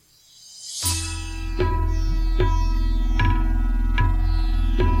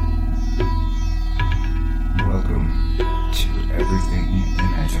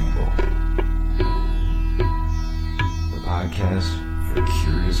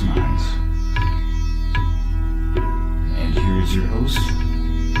Conscious Minds. And here is your host,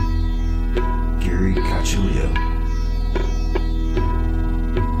 Gary Cacciolio.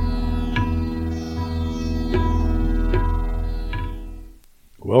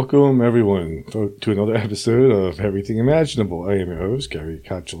 Welcome, everyone, to another episode of Everything Imaginable. I am your host, Gary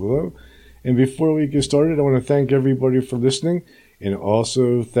Cacciolio. And before we get started, I want to thank everybody for listening and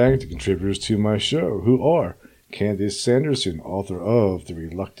also thank the contributors to my show, who are Candace Sanderson, author of The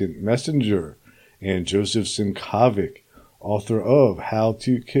Reluctant Messenger, and Joseph Sinkovic, author of How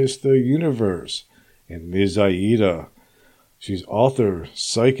to Kiss the Universe, and Ms. Aida. She's author,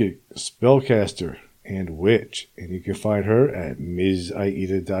 psychic, spellcaster, and witch, and you can find her at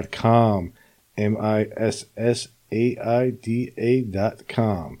MsAida.com,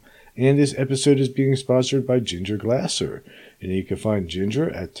 MISSAIDA.com. And this episode is being sponsored by Ginger Glasser, and you can find Ginger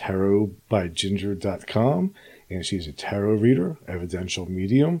at tarotbyginger.com, and she's a tarot reader, evidential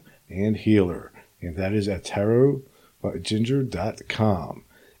medium, and healer, and that is at tarotbyginger.com.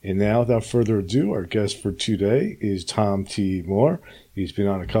 And now, without further ado, our guest for today is Tom T. Moore. He's been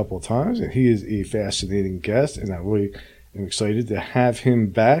on a couple of times, and he is a fascinating guest, and I really am excited to have him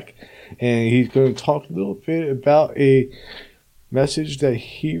back. And he's going to talk a little bit about a message that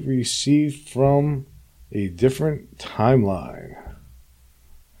he received from a different timeline.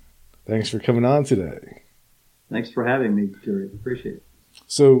 Thanks for coming on today. Thanks for having me, Jerry. Appreciate it.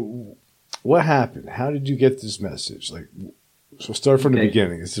 So, what happened? How did you get this message? So start from the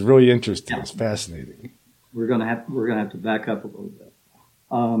beginning. It's really interesting. Yeah. It's fascinating. We're gonna have to back up a little bit.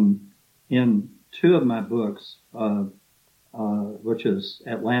 In two of my books, which is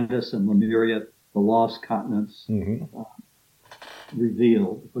Atlantis and Lemuria, The Lost Continents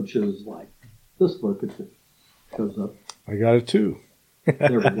Revealed, which is like this book that shows up. I got it too.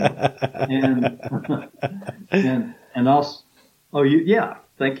 There we go. And also,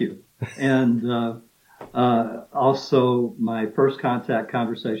 thank you. And also, my first contact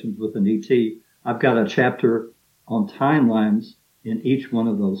conversations with an ET, I've got a chapter on timelines in each one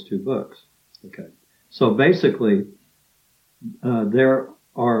of those two books. Okay. So basically, there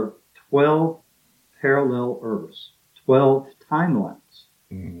are 12 parallel Earths, 12 timelines.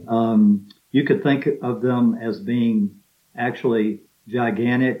 Mm-hmm. You could think of them as being actually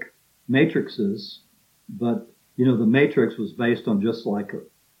gigantic matrices, but, the matrix was based on just like a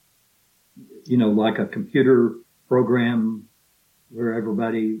computer program where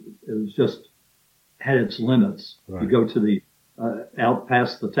everybody had its limits. Right. You go to the out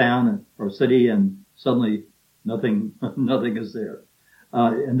past the town or city, and suddenly nothing is there.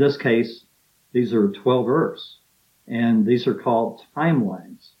 In this case, these are 12 Earths, and these are called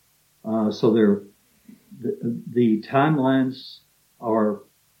timelines. So they're the timelines are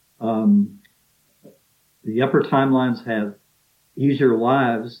the upper timelines have easier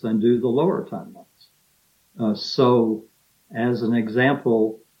lives than do the lower timelines. So, as an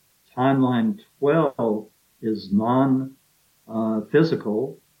example, timeline 12 is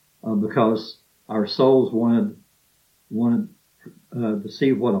non-physical because our souls wanted to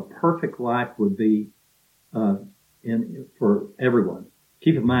see what a perfect life would be for everyone.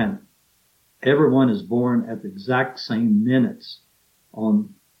 Keep in mind, everyone is born at the exact same minutes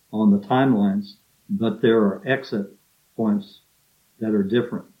on the timelines, but there are exit points that are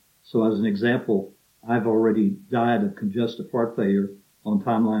different. So as an example, I've already died of congestive heart failure on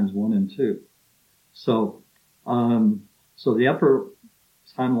timelines 1 and 2. So the upper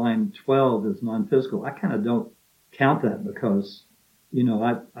timeline 12 is non-physical. I kind of don't count that because,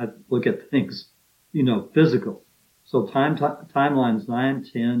 I look at things, physical. So timelines 9,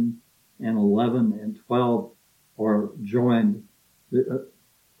 10, and 11 and 12 are joined.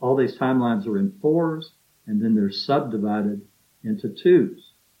 All these timelines are in 4s, and then they're subdivided into 2s.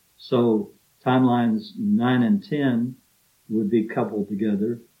 So timelines 9 and 10 would be coupled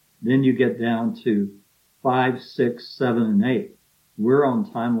together. Then you get down to 5, 6, 7, and 8. We're on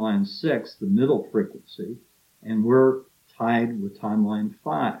timeline 6, the middle frequency, and we're tied with timeline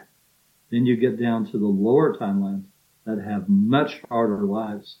 5. Then you get down to the lower timelines that have much harder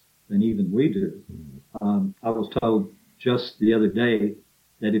lives than even we do. I was told just the other day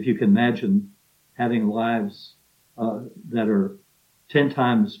that if you can imagine having lives that are 10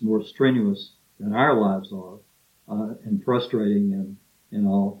 times more strenuous than our lives are, and frustrating and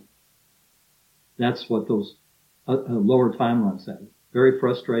all, that's what those lower timelines have. Very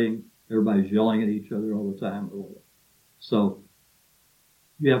frustrating. Everybody's yelling at each other all the time or whatever. So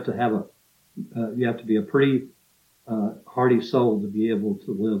you have to be a pretty hardy soul to be able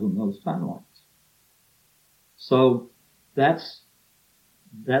to live in those timelines. So that's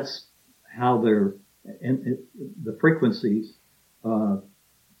how they're, and the frequencies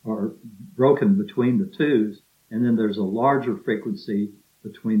are broken between the twos, and then there's a larger frequency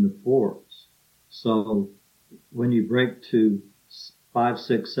between the fours. So when you break to 5,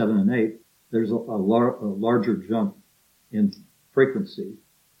 6, 7, and 8, there's a larger jump in frequency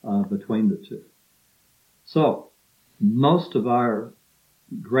between the two. So most of our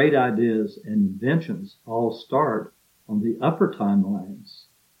great ideas and inventions all start on the upper timelines,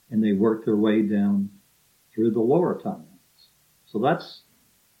 and they work their way down through the lower timelines. So that's,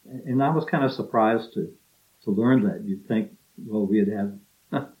 and I was kind of surprised to learn that. You'd think, well, we'd have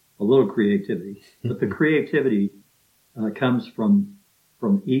a little creativity, but the creativity comes from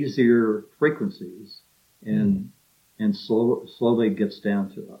easier frequencies and slowly gets down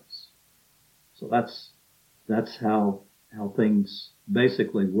to us. So that's how things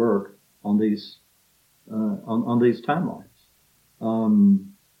basically work on these timelines.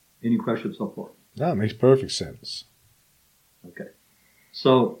 Any questions so far? That makes perfect sense. Okay.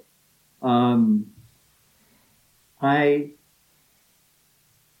 So, I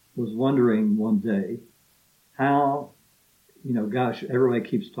was wondering one day how, gosh, everybody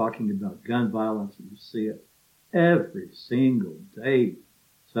keeps talking about gun violence, and you see it every single day.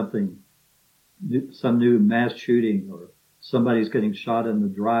 Some new mass shooting, or somebody's getting shot in the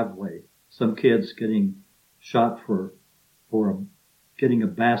driveway. Some kid's getting shot for getting a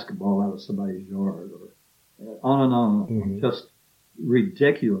basketball out of somebody's yard, or on and on, Mm-hmm. just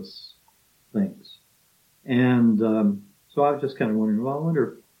ridiculous things. And so I was just kind of wondering, well, I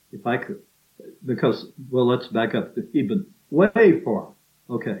wonder if I could, because, well, let's back up even way far.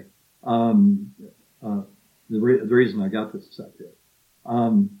 Okay. The reason I got this subject,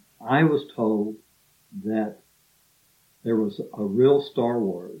 I was told that there was a real Star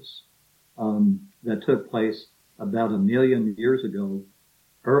Wars that took place about 1 million years ago,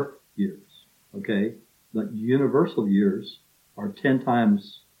 Earth years, okay? But universal years are 10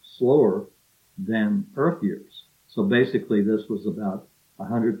 times slower than Earth years. So basically this was about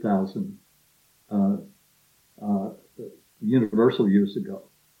 100,000 universal years ago.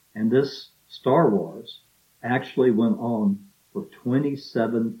 And this Star Wars actually went on for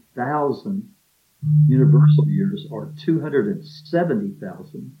 27,000 universal years, or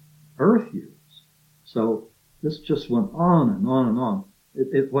 270,000 Earth years. So this just went on and on and on.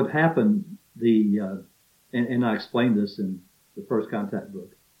 What happened, and I explained this in the First Contact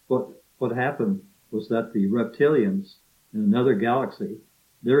book. What happened was that the reptilians in another galaxy,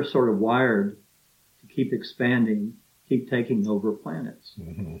 they're sort of wired to keep expanding, keep taking over planets.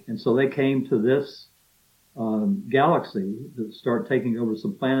 Mm-hmm. And so they came to this galaxy to start taking over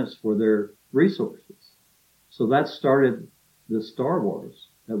some planets for their resources. So that started the Star Wars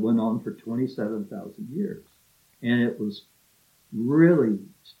that went on for 27,000 years. And it was really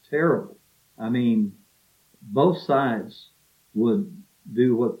terrible. I mean, both sides would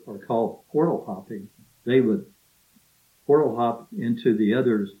do what are called portal hopping. They would portal hop into the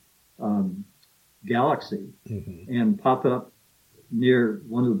other's galaxy mm-hmm. and pop up near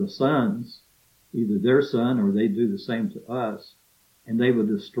one of the suns, either their sun or they do the same to us, and they would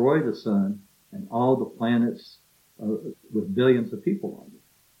destroy the sun and all the planets with billions of people on them.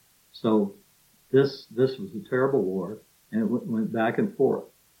 So this was a terrible war, and it went back and forth.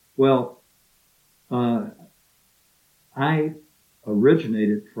 Well, I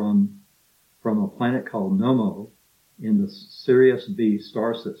originated from a planet called Nomo in the Sirius B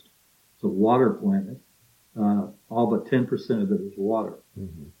star system. It's a water planet. All but 10% of it is water.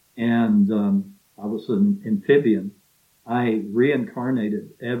 Mm-hmm. And I was an amphibian. I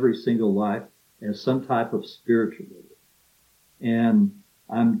reincarnated every single life as some type of spiritual leader. And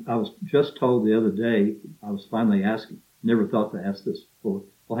I was just told the other day, I was finally asking, never thought to ask this before,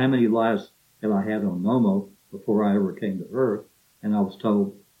 well, how many lives have I had on Nomo before I ever came to Earth? And I was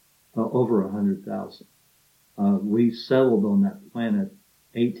told over 100,000. We settled on that planet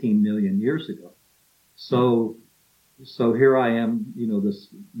 18 million years ago. So here I am, this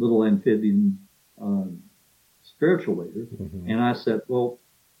little amphibian spiritual leader, mm-hmm. and I said, well,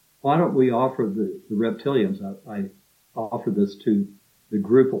 why don't we offer the reptilians? I offered this to the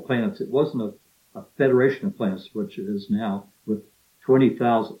group of planets. It wasn't a federation of planets, which it is now, with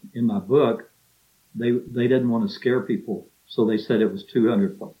 20,000. In my book, they didn't want to scare people, so they said it was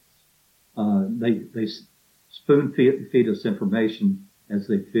 200 planets. They spoon feed us information as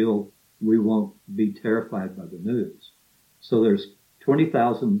they feel we won't be terrified by the news. So there's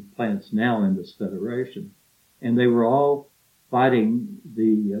 20,000 planets now in this federation, and they were all fighting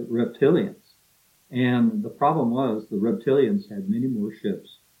the reptilians. And the problem was the reptilians had many more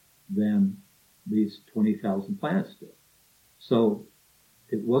ships than these 20,000 planets did. So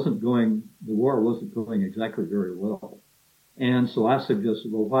the war wasn't going exactly very well. And so I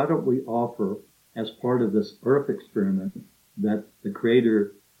suggested, well, why don't we offer, as part of this Earth experiment that the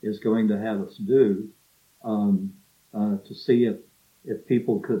Creator is going to have us do, to see if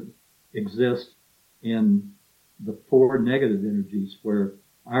people could exist in the four negative energies where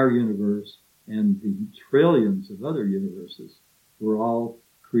our universe and the trillions of other universes were all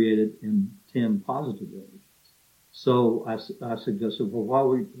created in 10 positive energies. So I suggested, well,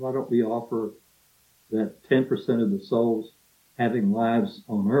 why don't we offer that 10% of the souls having lives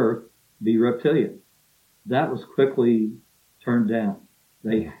on Earth be reptilian? That was quickly turned down.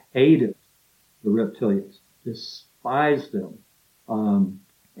 They hated the reptilians, despised them,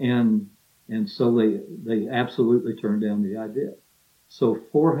 and so they absolutely turned down the idea. So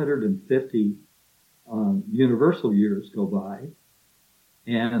 450 universal years go by,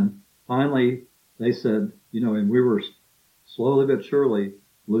 and finally they said, and we were slowly but surely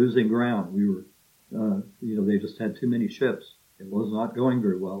losing ground. We were, they just had too many ships. It was not going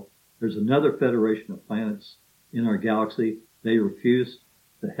very well. There's another federation of planets in our galaxy. They refused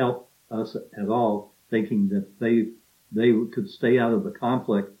to help us at all, thinking that they could stay out of the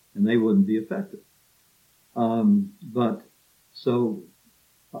conflict and they wouldn't be affected. But so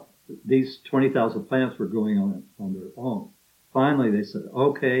these 20,000 planets were going on their own. Finally, they said,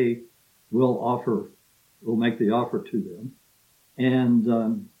 okay, we'll make the offer to them.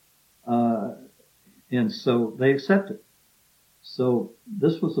 And so they accepted. So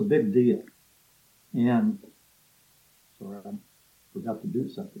this was a big deal. And sorry, I forgot to do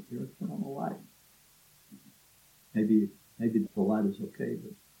something here. Turn on the light. Maybe the light is okay,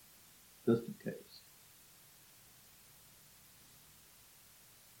 but just in case.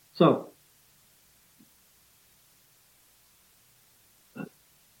 So I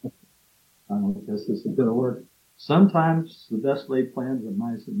don't guess this is going to work. Sometimes the best laid plans of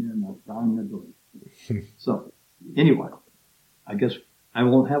mice and men are found neglected. So anyway, I guess I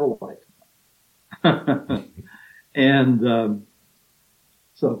won't have a light. And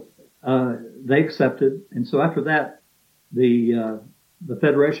so they accepted. And so after that, the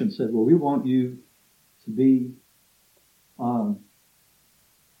Federation said, well, we want you to be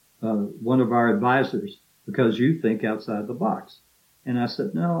one of our advisors because you think outside the box. And I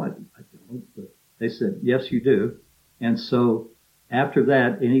said, no, I don't. But they said, yes, you do. And so after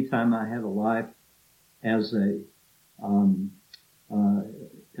that, anytime I have a life as an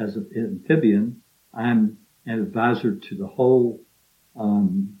amphibian, I'm an advisor to the whole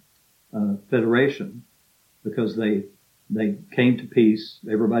Federation because they came to peace.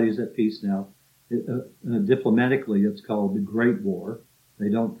 Everybody's at peace now. Diplomatically, it's called the Great War. They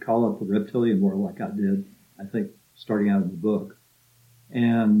don't call it the Reptilian War like I did, I think, starting out in the book.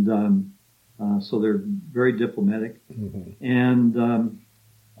 And so they're very diplomatic. Mm-hmm. And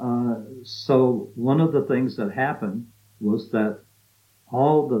so one of the things that happened was that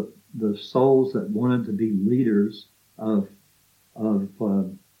all the souls that wanted to be leaders of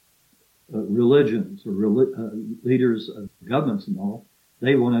religions or leaders of governments and all,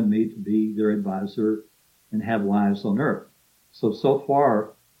 they wanted me to be their advisor and have lives on Earth. So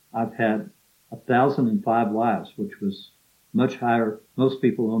far, I've had 1,005 lives, which was much higher. Most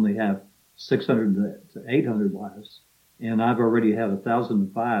people only have 600 to 800 lives, and I've already had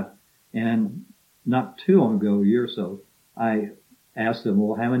 1,005. And not too long ago, a year or so, I asked them,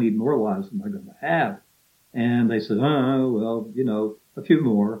 well, how many more lives am I going to have? And they said, well, a few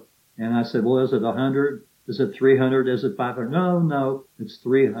more. And I said, well, is it 100? Is it 300? Is it 500? No, it's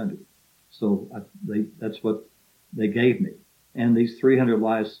 300. So that's what they gave me. And these 300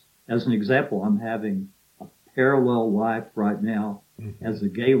 lives, as an example, I'm having a parallel life right now as a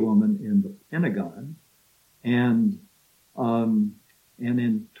gay woman in the Pentagon. And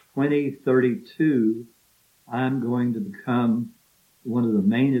in 2032, I'm going to become one of the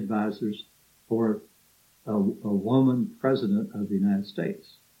main advisors for a woman president of the United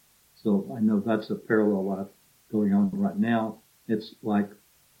States. So I know that's a parallel life going on right now. It's like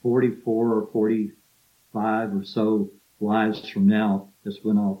 44 or 45 or so lives from now is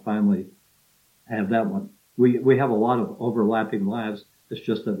when I'll finally have that one. We have a lot of overlapping lives. It's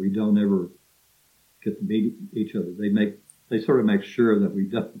just that we don't ever get to meet each other. They sort of make sure that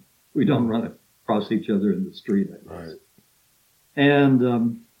we don't run across each other in the street. I guess. Right.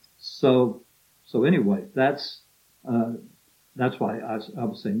 And so anyway, that's why I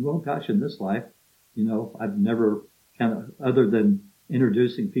was saying, well, gosh, in this life, I've never other than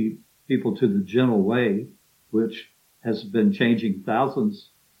introducing people to the gentle way, which has been changing thousands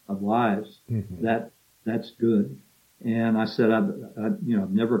of lives. Mm-hmm. That's good. And I said, I've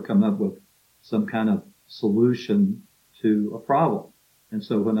never come up with some kind of solution to a problem. And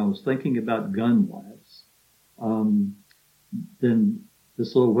so when I was thinking about gun lives, then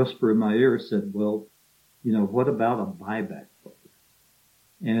this little whisper in my ear said, well, what about a buyback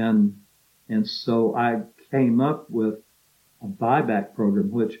program? And so I came up with a buyback program,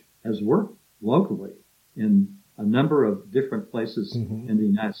 which has worked locally in a number of different places in the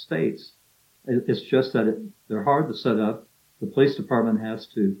United States. It's just that they're hard to set up. The police department has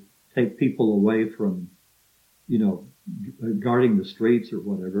to take people away from, guarding the streets or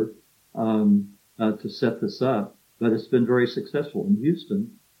whatever, to set this up. But it's been very successful. In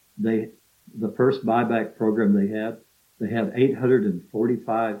Houston, the first buyback program they had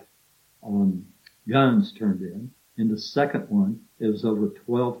 845 guns turned in. In the second one, it was over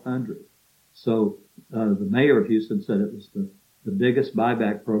 1,200. So the mayor of Houston said it was the biggest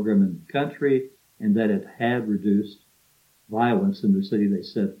buyback program in the country, and that it had reduced violence in the city. They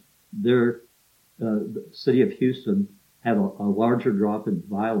said the city of Houston had a larger drop in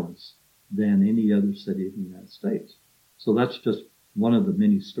violence than any other city in the United States. So that's just one of the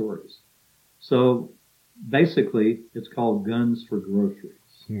many stories. So basically, it's called Guns for Groceries,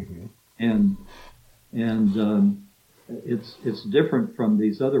 and it's different from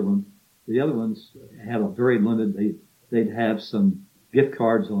these other ones. The other ones have a very limited. They'd have some gift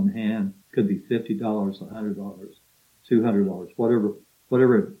cards on hand. Could be $50, $100, $200,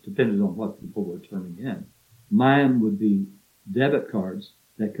 whatever depended on what people were turning in. Mine would be debit cards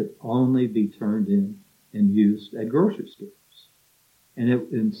that could only be turned in and used at grocery stores. And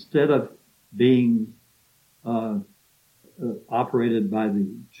instead of being operated by the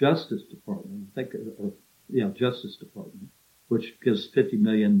Justice Department, Justice Department, which gives $50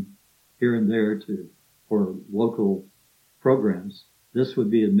 million here and there for local programs. This would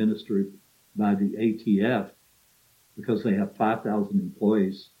be administered by the ATF because they have 5,000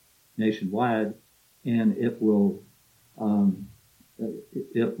 employees nationwide, and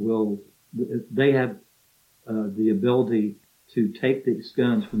they have the ability to take these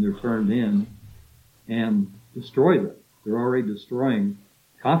guns when they're turned in and destroy them. They're already destroying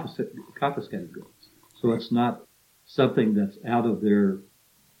confiscated goods. So it's not something that's out of their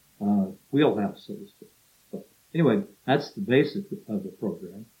wheelhouse, so to speak. But anyway, that's the basic of the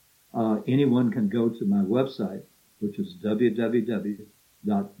program. Anyone can go to my website, which is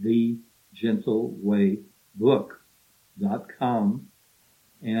www.thegentlewaybook.com,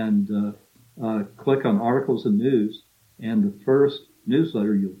 and click on Articles and News, and the first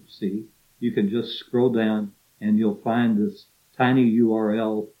newsletter you'll see, you can just scroll down and you'll find this tiny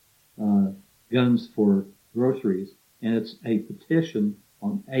URL, Guns for Groceries, and it's a petition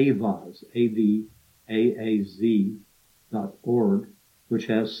on AVAZ, AVAAZ.org, which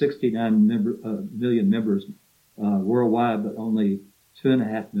has 69 million members worldwide, but only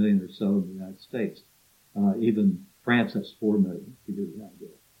 2.5 million or so in the United States. Even France has 4 million, to give you an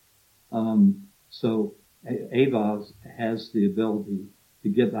idea. So AVAZ has the ability to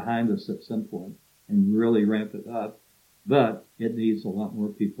get behind us at some point and really ramp it up, but it needs a lot more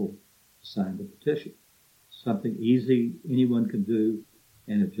people to sign the petition. Something easy anyone can do,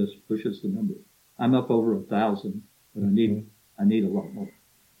 and it just pushes the number. I'm up over 1,000, but I need a lot more.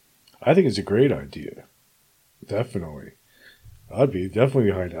 I think it's a great idea. Definitely. I'd be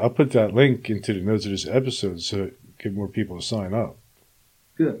definitely behind it. I'll put that link into the notes of this episode so get more people to sign up.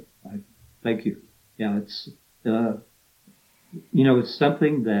 Good. Thank you. Yeah, it's it's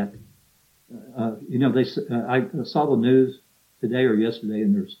something that I saw the news today or yesterday,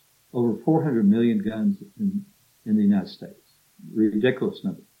 and there's over 400 million guns in the United States. Ridiculous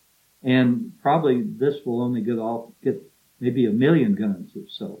number. And probably this will only get maybe 1 million guns or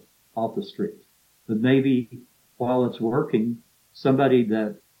so off the streets. But maybe while it's working, somebody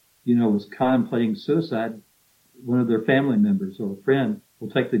that, was contemplating suicide, one of their family members or a friend will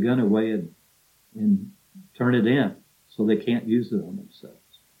take the gun away and turn it in so they can't use it on themselves.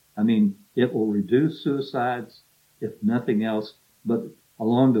 I mean, it will reduce suicides, if nothing else, but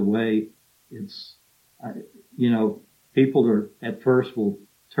along the way, people at first will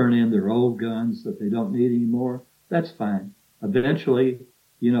turn in their old guns that they don't need anymore. That's fine. Eventually,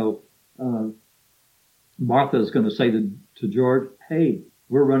 Martha is going to say to George, hey,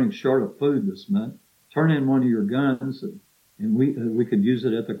 we're running short of food this month. Turn in one of your guns and we could use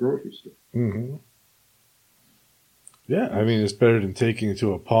it at the grocery store. Mm-hmm. Yeah, I mean, it's better than taking it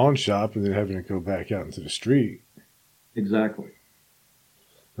to a pawn shop and then having to go back out into the street. Exactly.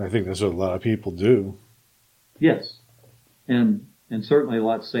 I think that's what a lot of people do. Yes. And certainly a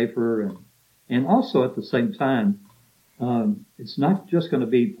lot safer. And also at the same time, it's not just going to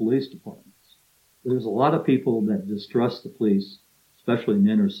be police departments. There's a lot of people that distrust the police, especially in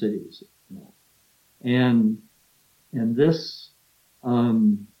inner cities. And this,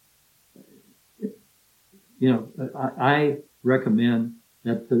 I recommend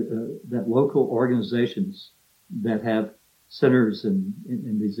that that local organizations that have centers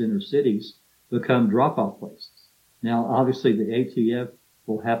in these inner cities become drop-off places. Now, obviously, the ATF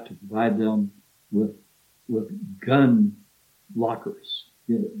will have to provide them with gun lockers,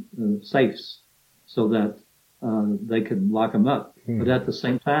 safes, so that they can lock them up. But at the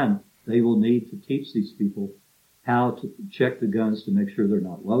same time, they will need to teach these people how to check the guns to make sure they're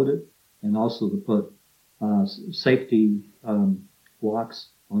not loaded, and also to put safety blocks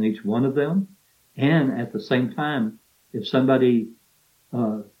on each one of them. And at the same time, if somebody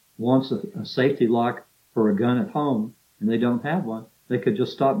wants a safety lock for a gun at home and they don't have one, they could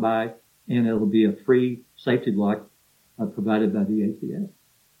just stop by and it'll be a free safety lock provided by the ATF.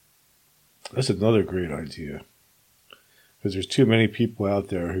 That's another great idea. Because there's too many people out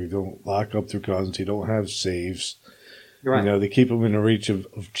there who don't lock up their guns, they don't have safes. Right. They keep them in the reach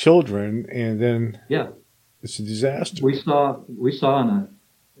of children, and then it's a disaster. We saw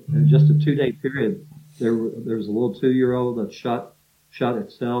in just a 2-day period, there was a little 2-year-old that shot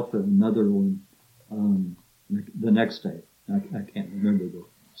itself, and another one the next day. I can't remember the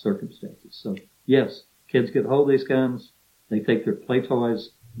circumstances. So yes, kids get hold of these guns, they take their play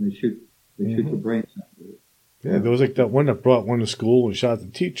toys, and they shoot the brains out of it. Yeah, there was like that one that brought one to school and shot the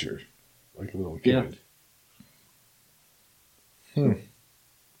teacher, like a little kid.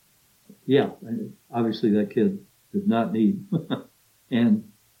 Yeah, and obviously that kid did not need, and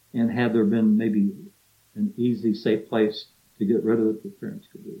had there been maybe an easy, safe place to get rid of it, the parents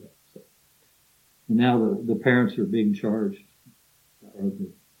could do that. So and now the parents are being charged, or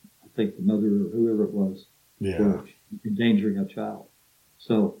I think the mother or whoever it was, for endangering a child.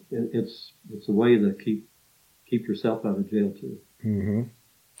 So it's a way to keep yourself out of jail too. Mm-hmm.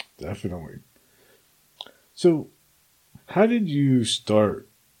 Definitely. So, how did you start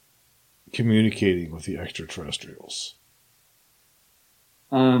communicating with the extraterrestrials?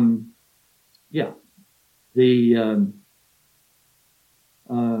 I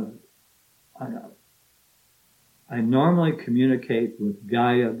normally communicate with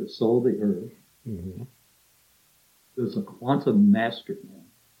Gaia, the soul of the earth. Mm-hmm. There's a quantum master man.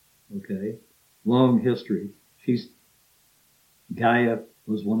 Okay, long history. Gaia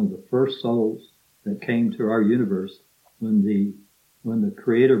was one of the first souls that came to our universe when the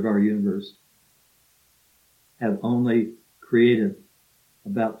creator of our universe had only created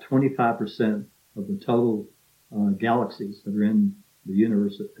about 25% of the total galaxies that are in the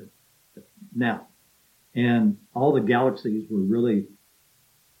universe now. And all the galaxies were really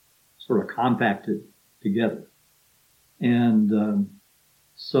sort of compacted together. And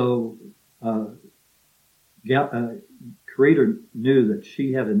so Creator knew that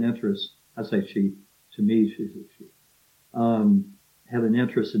she had an interest, I say she, to me she's a she, had an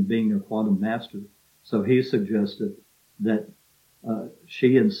interest in being a quantum master. So he suggested that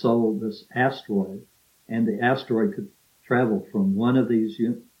she ensoul this asteroid, and the asteroid could travel from one of these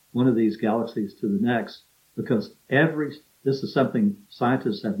galaxies to the next, because this is something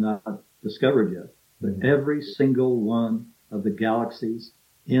scientists have not discovered yet, but every single one of the galaxies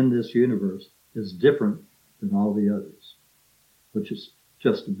in this universe is different than all the others, which is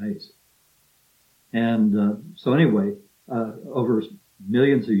just amazing. And so anyway, over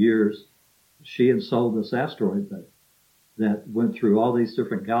millions of years, she ensouled this asteroid that went through all these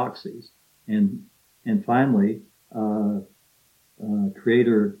different galaxies, and finally,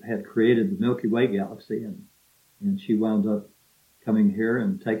 Creator had created the Milky Way galaxy, and she wound up coming here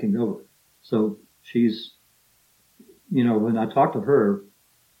and taking over. So she's, when I talk to her,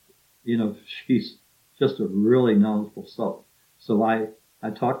 she's just a really knowledgeable soul. So I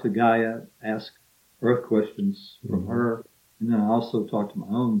talk to Gaia, ask Earth questions from her, and then I also talk to my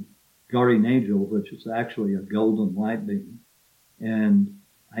own guardian angel, which is actually a golden light being. And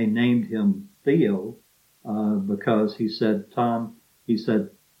I named him Theo, because he said,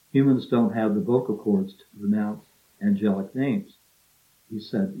 humans don't have the vocal cords to pronounce angelic names. He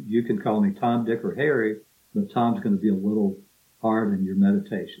said, you can call me Tom, Dick, or Harry, but Tom's going to be a little hard in your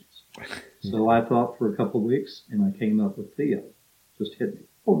meditations. So I thought for a couple of weeks, and I came up with Theo. Just hit me.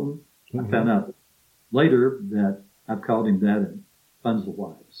 Boom. I found out later that I've called him that in tons of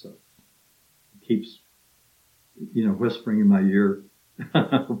lives. So he keeps, whispering in my ear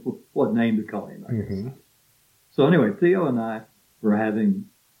what name to call him, I guess. So anyway, Theo and I were having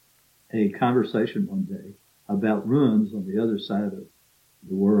a conversation one day about ruins on the other side of the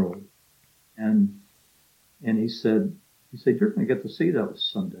world. And he said, you're going to get to see those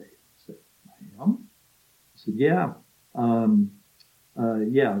someday. I said, I am? He said, yeah.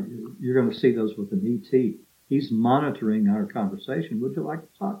 You're going to see those with an ET. He's monitoring our conversation. Would you like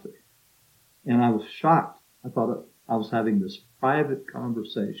to talk to him? And I was shocked. I thought I was having this private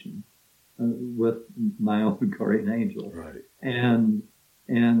conversation with my own guardian angel. Right. And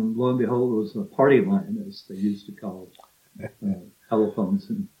lo and behold, it was a party line, as they used to call telephones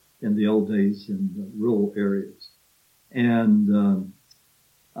in the old days in the rural areas. And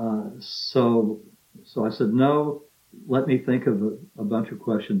so I said, no, let me think of a bunch of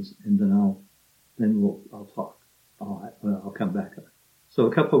questions, and then I'll talk. I'll come back. So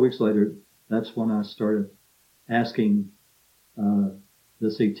a couple of weeks later, that's when I started asking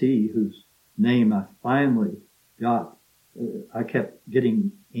this ET, whose name I finally got. I kept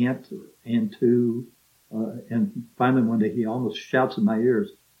getting Ant or Antu, and finally one day he almost shouts in my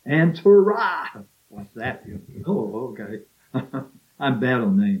ears, Antura! Like that. Oh, okay. I'm bad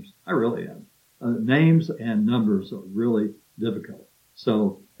on names. I really am. Names and numbers are really difficult.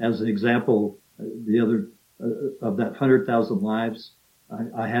 So as an example, the other of that 100,000 lives,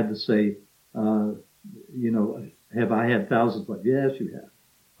 I had to say, have I had thousands? Like, yes, you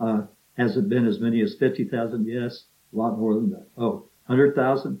have. Has it been as many as 50,000? Yes, a lot more than that. Oh,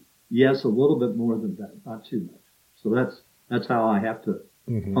 100,000? Yes, a little bit more than that, not too much. So that's how I have to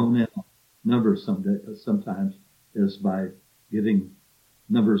hone in on numbers sometimes, is by giving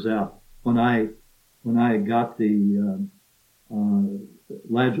numbers out. When I got the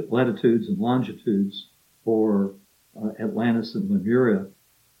latitudes and longitudes for Atlantis and Lemuria,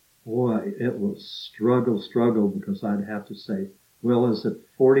 boy, it was struggle, because I'd have to say, well, is it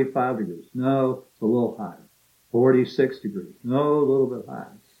 45 degrees? No, it's a little higher. 46 degrees? No, a little bit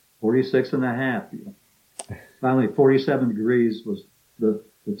higher. 46 and a half. Finally, 47 degrees was the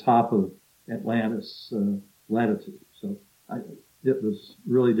top of Atlantis latitude. So it was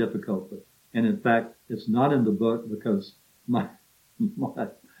really difficult. And in fact, it's not in the book because my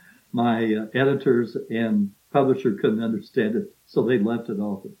editors and publisher couldn't understand it, so they left it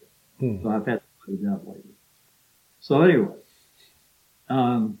off the book. So I've had to put it out later. So anyway,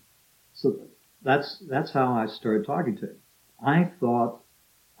 so that's how I started talking to him. I thought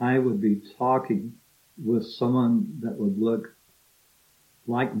I would be talking with someone that would look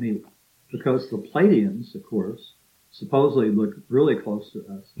like me, because the Pleiadians, of course, supposedly look really close to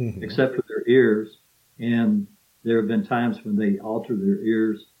us, except for their ears. And there have been times when they alter their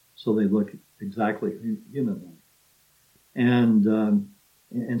ears so they look exactly human-like. And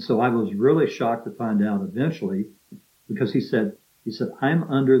so I was really shocked to find out eventually, because he said, I'm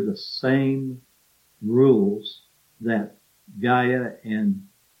under the same rules that Gaia and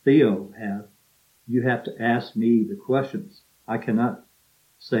Theo have. You have to ask me the questions. I cannot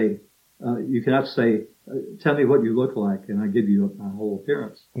say, you cannot say, tell me what you look like and I give you my whole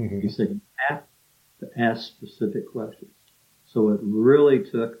appearance. He said, you have to ask specific questions. So it really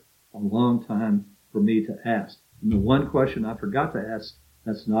took a long time for me to ask. And the one question I forgot to ask,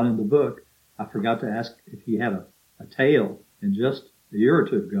 that's not in the book, I forgot to ask if he had a tail. And just a year or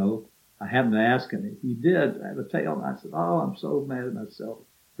two ago, I happened to ask him if he did have a tail. And I said, oh, I'm so mad at myself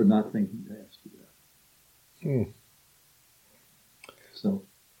for not thinking to ask you that. So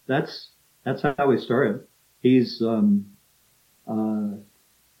that's how we started. He's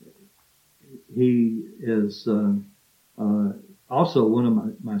he is also one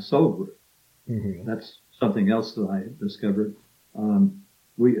of my soul group. That's something else that I discovered.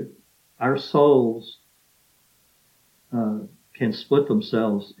 Our souls can split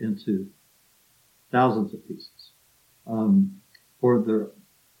themselves into thousands of pieces. For their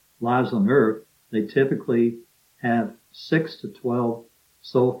lives on Earth, they typically have 6 to 12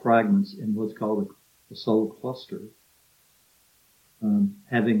 soul fragments in what's called a soul cluster,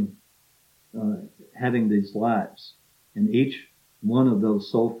 having these lives. And each one of those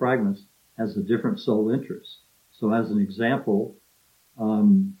soul fragments has a different soul interest. So as an example,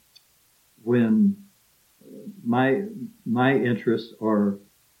 when my interests are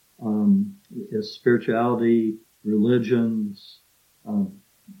is spirituality, religions,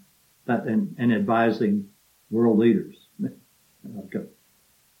 and advising world leaders. I got,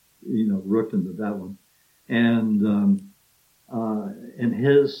 rooked into that one. And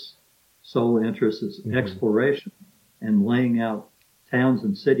his sole interest is exploration and laying out towns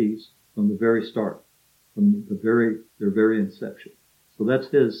and cities from the very start, from their very inception. So that's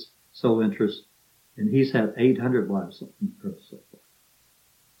his sole interest, and he's had 800 lives on Earth so far.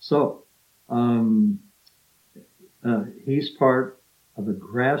 So he's part of a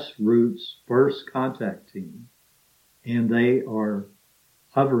grassroots first contact team, and they are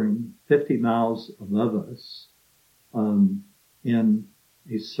hovering 50 miles above us in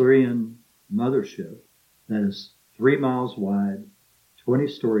a Syrian mothership that is 3 miles wide, 20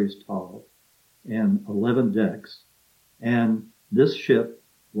 stories tall, and 11 decks. And this ship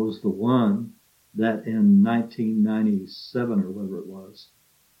was the one that in 1997 or whatever it was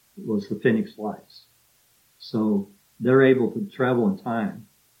the Phoenix Lights. So they're able to travel in time.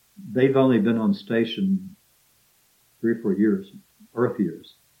 They've only been on station 3 or 4 years, Earth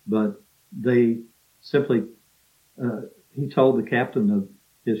years, but they simply, he told the captain of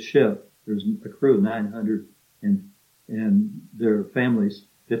his ship, there's a crew of 900 and their families,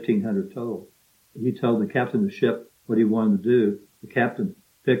 1,500 total. He told the captain of the ship what he wanted to do. The captain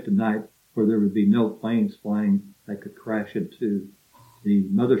picked a night where there would be no planes flying that could crash into the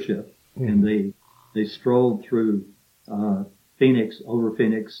mothership. And they strolled through, Phoenix, over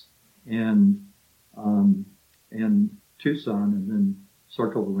Phoenix and Tucson, and then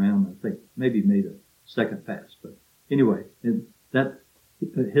circled around. I think maybe made a second pass, but anyway,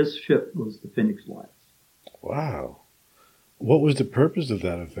 his ship was the Phoenix Lights. Wow. What was the purpose of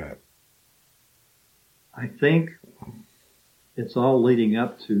that event? I think it's all leading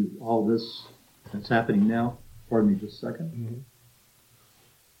up to all this that's happening now. Pardon me just a second.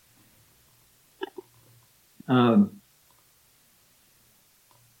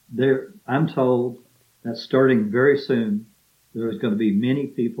 I'm told that starting very soon, there's going to be many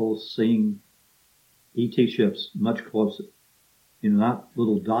people seeing ET ships much closer. Not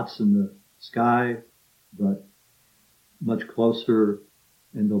little dots in the sky, but much closer.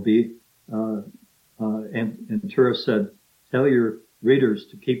 And there'll be, and tourists said, tell your readers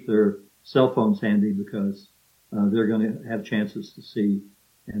to keep their cell phones handy because they're going to have chances to see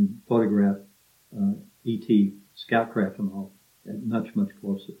and photograph ET scout craft and all at much, much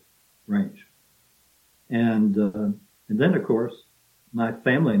closer range. And then, of course, my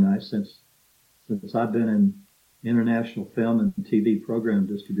family and I, since I've been in international film and TV program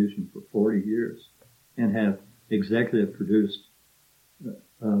distribution for 40 years and have executive produced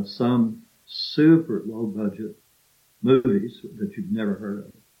some super low budget movies that you've never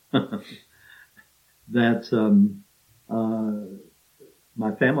heard of, that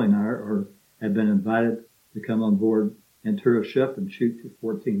my family and I have been invited to come on board and tour a ship and shoot for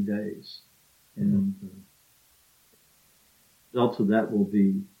 14 days. And the result of that will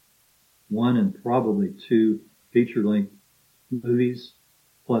be 1 and probably 2 feature-length movies,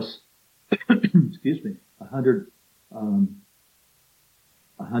 plus, excuse me, 100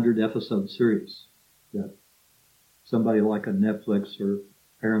 episode series that somebody like a Netflix or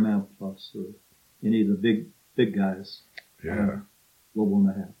Paramount Plus or any of the big guys will want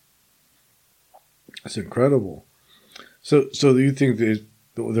to have. That's incredible. So do you think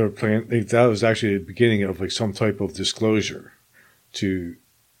they're planning? That was actually the beginning of like some type of disclosure to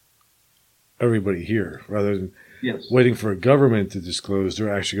everybody here, rather than waiting for a government to disclose.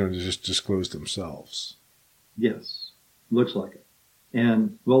 They're actually going to just disclose themselves. Yes, looks like it.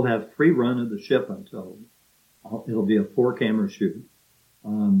 And we'll have free run of the ship, I'm told. It'll be a 4-camera shoot,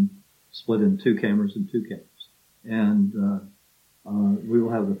 split in 2 cameras and 2 cameras. And we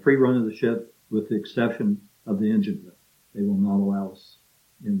will have the free run of the ship with the exception of the engine room. They will not allow us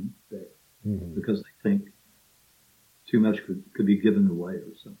in there because they think too much could be given away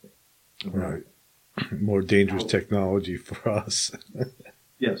or something. Right. More dangerous technology for us.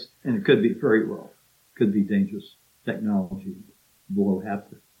 Yes, and it could be very well. Could be dangerous technology below half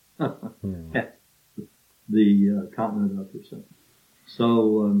the continent up or something.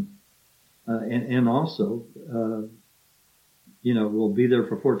 So, and also, we'll be there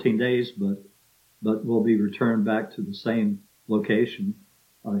for 14 days, but we'll be returned back to the same location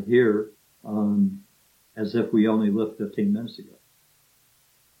here as if we only left 15 minutes ago.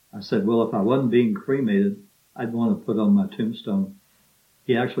 I said, well, if I wasn't being cremated, I'd want to put on my tombstone,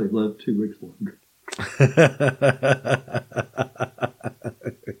 he actually lived 2 weeks longer.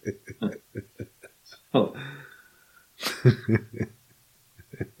 So,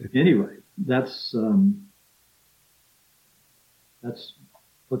 anyway, that's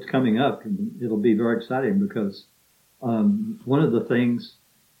what's coming up, and it'll be very exciting because one of the things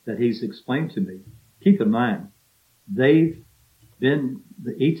that he's explained to me, keep in mind, the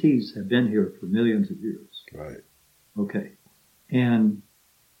ETs have been here for millions of years. Right. Okay. And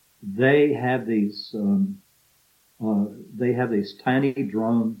they have these tiny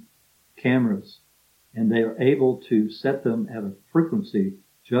drone cameras, and they are able to set them at a frequency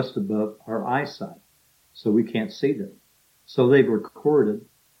just above our eyesight, so we can't see them. So they've recorded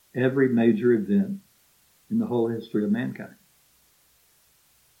every major event in the whole history of mankind.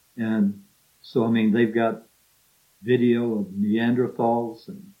 And so, they've got video of Neanderthals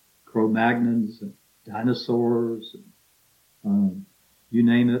and Cro-Magnons and dinosaurs and you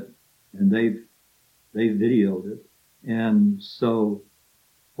name it, and they've videoed it. And so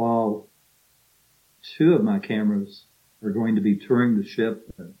while 2 of my cameras are going to be touring the ship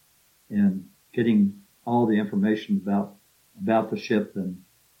and getting all the information about the ship and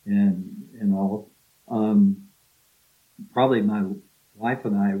all. Probably my wife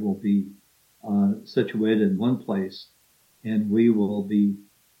and I will be situated in one place, and we will be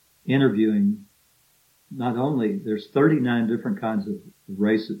interviewing. Not only there's 39 different kinds of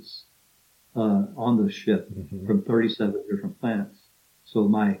races on the ship from 37 different planets. So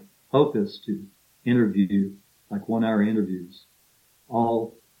my hope is to interview, like 1-hour interviews,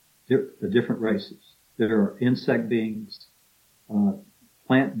 all the different races. There are insect beings,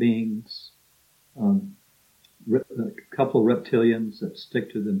 plant beings, a couple of reptilians that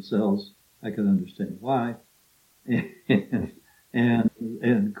stick to themselves. I can understand why. And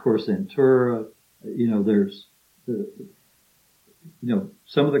of course Antura, there's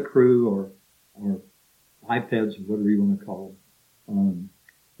some of the crew or iPads, or whatever you want to call them.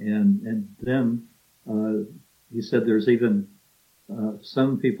 And then he said there's even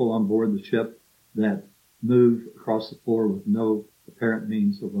some people on board the ship that move across the floor with no apparent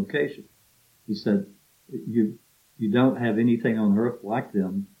means of location. He said, you don't have anything on Earth like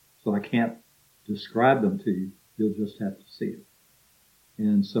them, so I can't describe them to you. You'll just have to see it.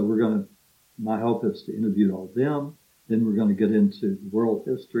 And so my hope is to interview all of them. Then we're going to get into world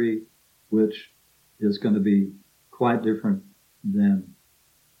history, which is going to be quite different than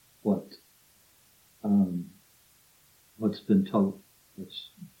what's been told. Let's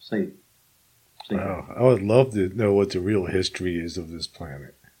say. Wow, I would love to know what the real history is of this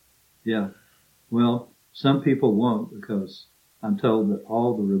planet. Yeah. Well, some people won't, because I'm told that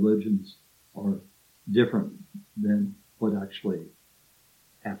all the religions are different than what actually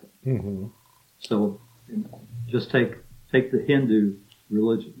happened. Mm-hmm. So just take the Hindu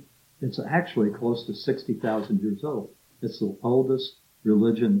religion. It's actually close to 60,000 years old. It's the oldest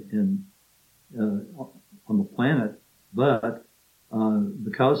religion on the planet, but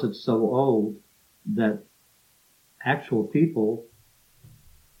because it's so old that actual people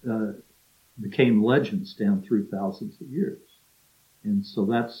became legends down through thousands of years. And so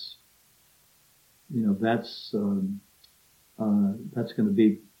that's going to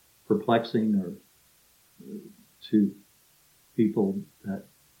be perplexing or to people that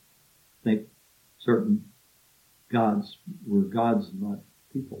think certain gods were gods and not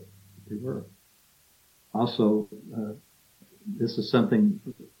people. They were. Also, this is something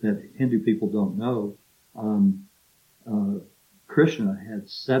that Hindu people don't know. Krishna had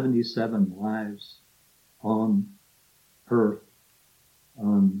 77 lives on Earth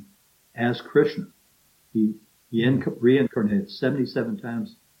as Krishna. He reincarnated 77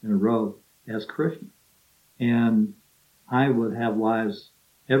 times in a row as Krishna. And I would have lives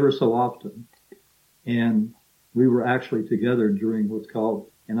ever so often. And we were actually together during what's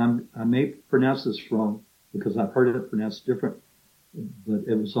called, and I may pronounce this wrong because I've heard it pronounced different, but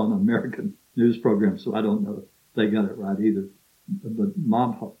it was on an American news program, so I don't know if they got it right either. But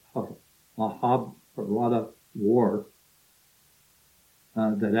Mahabharata War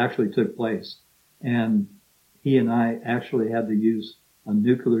that actually took place. And he and I actually had to use a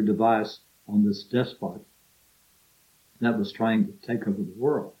nuclear device on this despot that was trying to take over the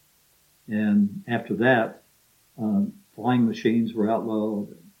world. And after that, flying machines were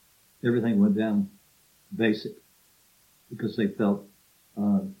outlawed. Everything went down basic because they felt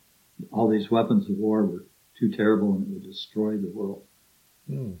all these weapons of war were too terrible and it would destroy the world.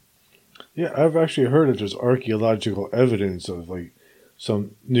 Yeah, I've actually heard that there's archaeological evidence of like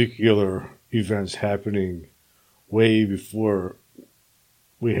some nuclear events happening way before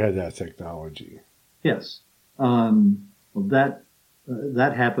we had that technology. Yes. Well, that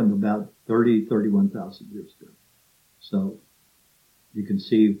happened about 31,000 years ago. So you can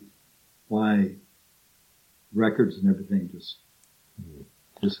see why records and everything just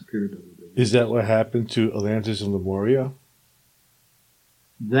disappeared over there. Is that what happened to Atlantis and Lemuria?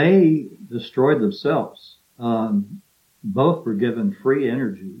 They destroyed themselves. Both were given free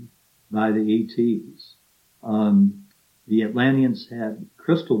energy by the ETs. The Atlanteans had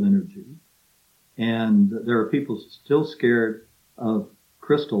crystal energy, and there are people still scared of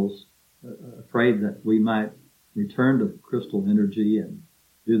crystals, afraid that we might return to crystal energy and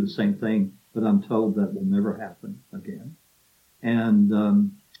do the same thing, but I'm told that will never happen again. And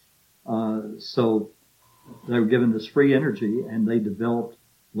so they were given this free energy, and they developed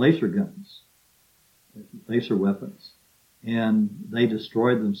laser guns, laser weapons, and they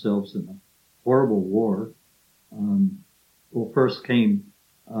destroyed themselves in a horrible war. Well, first came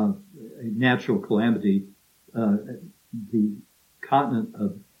a natural calamity. The continent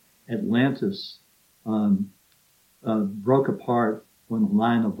of Atlantis broke apart when a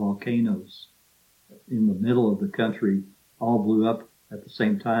line of volcanoes in the middle of the country all blew up at the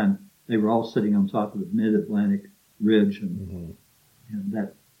same time. they were all sitting on top of the mid-Atlantic ridge, and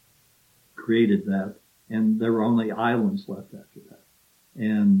that created that. And there were only islands left after that.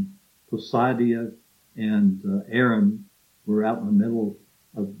 And Poseidon and Aaron were out in the middle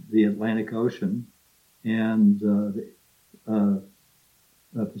of the Atlantic Ocean, and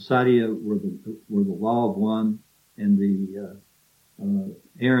Poseidon were the law of one, and the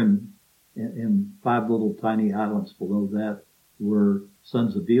Aaron and 5 little tiny islands below that were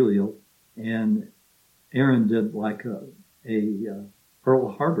sons of Belial, and Aaron did like a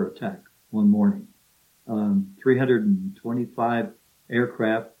Pearl Harbor attack one morning. 325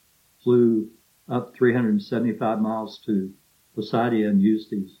 aircraft flew up 375 miles to Poseidon and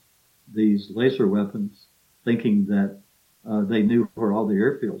used these laser weapons, thinking that they knew where all the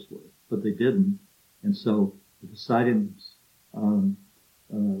airfields were, but they didn't. And so the Poseidons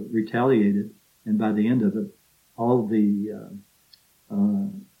retaliated, and by the end of it, all the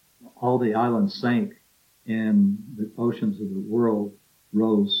islands sank, and the oceans of the world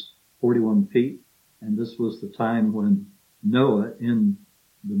rose 41 feet. And this was the time when Noah in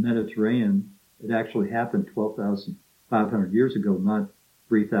the Mediterranean, it actually happened 12,500 years ago, not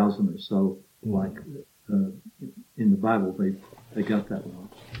 3,000 or so, like in the Bible they got that wrong.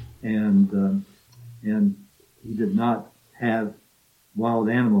 And he did not have wild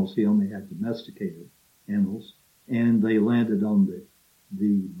animals; he only had domesticated animals. And they landed on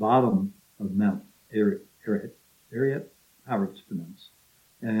the bottom of Mount Ararat, however it's pronounced,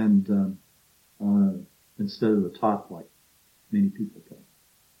 and instead of the top, like many people thought.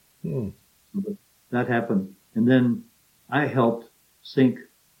 So that happened, and then I helped sink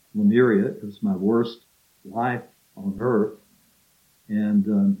Lemuria. It was my worst life on Earth, and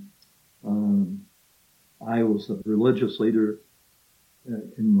I was a religious leader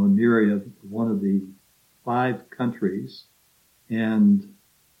in Lemuria, one of the 5 countries, and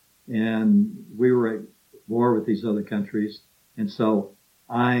we were at war with these other countries, and so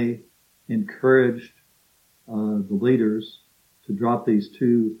I encouraged the leaders to drop these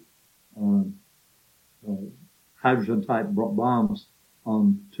 2 hydrogen-type bombs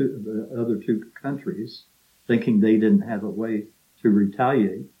on the other 2 countries, thinking they didn't have a way to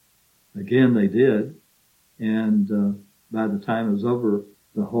retaliate. Again, they did, and by the time it was over,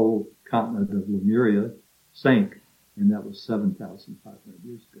 the whole continent of Lemuria sank, and that was 7,500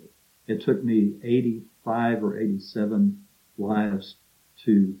 years ago. It took me 85 or 87 lives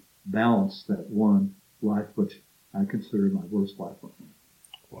to balance that one life, which I consider my worst life on earth.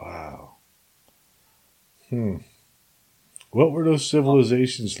 Wow. What were those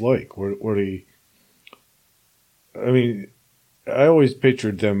civilizations like? Were they? I mean, I always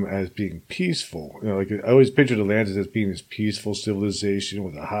pictured them as being peaceful. You know, like I always pictured Atlantis as being this peaceful civilization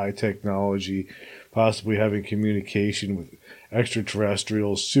with a high technology, possibly having communication with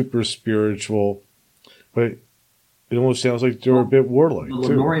extraterrestrials, super spiritual. But it almost sounds like they were a bit warlike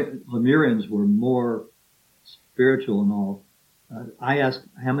too. Lemurians were more spiritual and all. I asked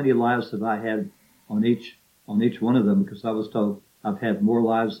how many lives have I had on each one of them, because I was told I've had more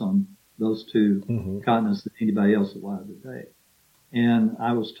lives on those 2 continents than anybody else alive today. And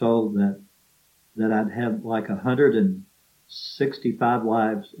I was told that I'd had like 165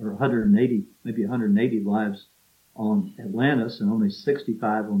 lives, or 180, maybe 180 lives on Atlantis, and only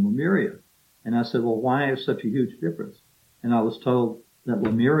 65 on Lemuria. And I said, well, why is such a huge difference? And I was told that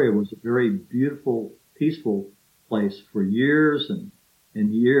Lemuria was a very beautiful, peaceful place for years and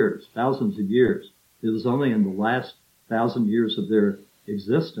years, thousands of years. It was only in the last 1,000 years of their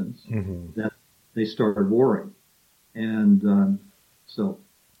existence that they started warring. And so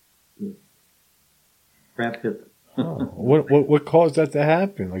the crap hit them. What caused that to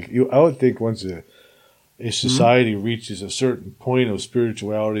happen? Like I would think once a society reaches a certain point of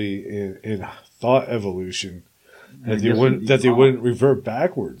spirituality in thought evolution, that they wouldn't revert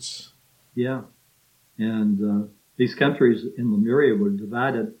backwards. Yeah, and these countries in Lemuria were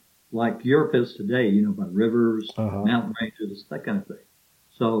divided like Europe is today, by rivers, mountain ranges, that kind of thing.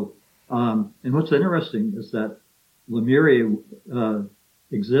 So, and what's interesting is that Lemuria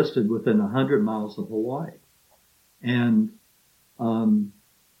existed within 100 miles of Hawaii, and the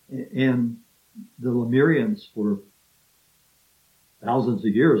Lemurians for thousands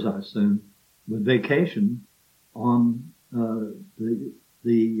of years, I assume, would vacation on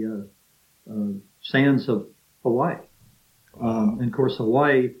the sands of Hawaii. And of course,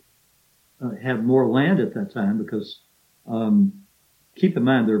 Hawaii had more land at that time because, keep in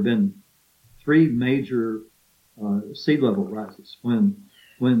mind, there have been 3 major sea level rises. When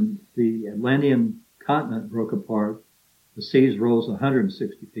the Atlantean continent broke apart, the seas rose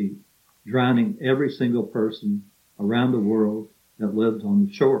 160 feet, drowning every single person around the world that lived on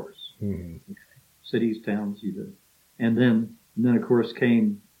the shores. Hmm. Cities, towns, you did. And then of course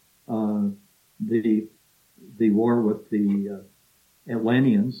came the war with the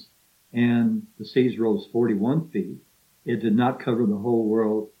Atlanteans, and the seas rose 41 feet. It did not cover the whole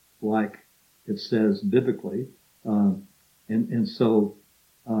world like it says biblically, and so,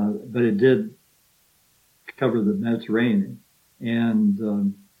 but it did cover the Mediterranean, and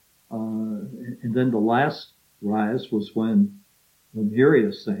then the last rise was when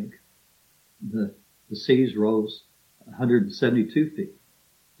Lemuria sank. The seas rose 172 feet,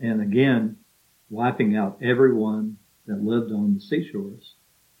 and again, wiping out everyone that lived on the seashores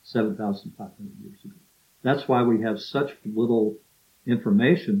 7,500 years ago. That's why we have such little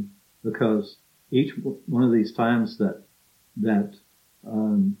information, because each one of these times that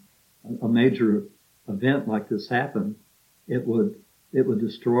a major event like this happened, it would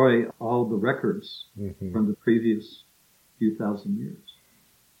destroy all the records from the previous few thousand years.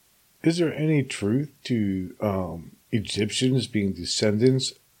 Is there any truth to Egyptians being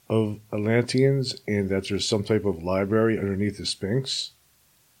descendants of Atlanteans, and that there's some type of library underneath the Sphinx?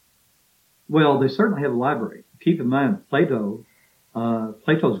 Well, they certainly have a library. Keep in mind, Plato's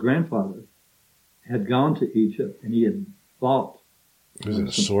grandfather had gone to Egypt, and he had bought. Was it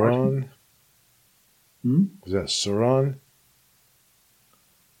Sauron? Was that Sauron?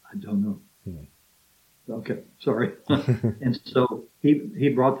 I don't know. Okay, sorry. And so he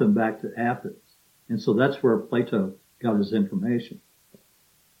brought them back to Athens, and so that's where Plato got his information.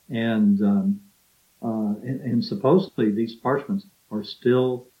 And supposedly these parchments are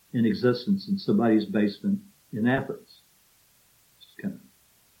still in existence in somebody's basement in Athens. It's kind of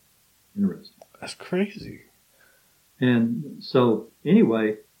interesting. That's crazy. And so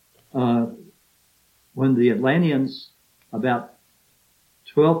anyway, when the Atlanteans, about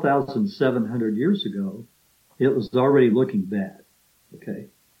 12,700 years ago, it was already looking bad. Okay.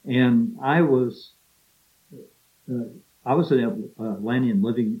 And I was an Atlantean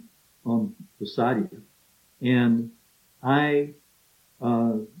living on Poseidon, and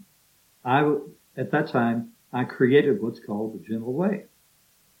at that time, I created what's called the Gentle Way.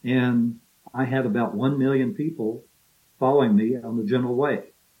 And I had about 1 million people following me on the Gentle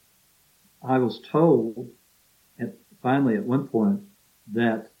Way. I was told finally at one point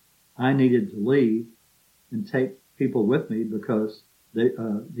that I needed to leave and take people with me because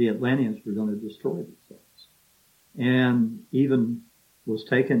the Atlanteans were going to destroy themselves. And even was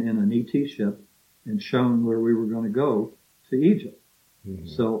taken in an ET ship and shown where we were going to go to Egypt. Mm-hmm.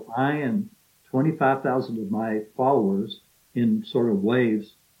 So I and 25,000 of my followers in sort of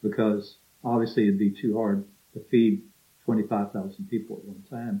waves, because obviously it'd be too hard to feed 25,000 people at one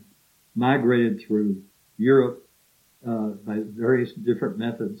time, migrated through Europe by various different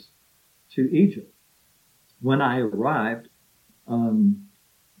methods to Egypt. When I arrived, the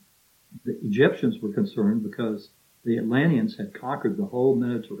Egyptians were concerned because the Atlanteans had conquered the whole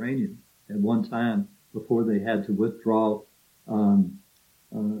Mediterranean at one time before they had to withdraw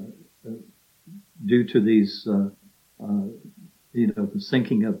due to these, the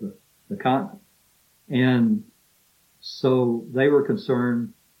sinking of the continent. And so they were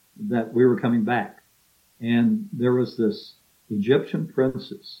concerned that we were coming back. And there was this Egyptian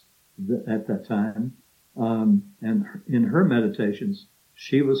princess at that time, and in her meditations,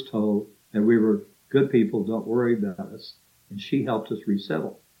 she was told that we were good people, don't worry about us, and she helped us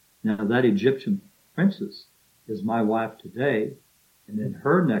resettle. Now that Egyptian princess is my wife today, and in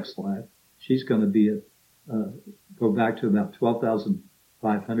her next life, she's going to be go back to about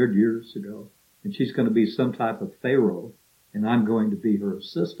 12,500 years ago, and she's going to be some type of pharaoh, and I'm going to be her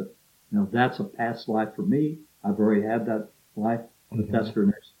assistant. Now that's a past life for me. I've already had that life, but that's her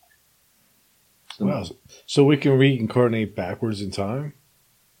next life. So, wow. So we can reincarnate backwards in time?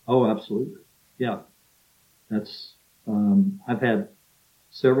 Oh, absolutely. Yeah. That's, I've had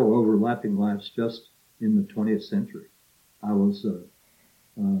several overlapping lives just in the 20th century. I was a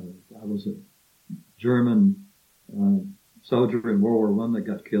German soldier in World War I that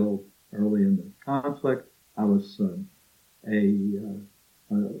got killed early in the conflict. I was a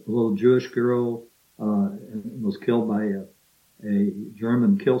little Jewish girl and was killed by a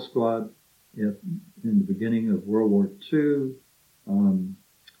German kill squad in the beginning of World War II.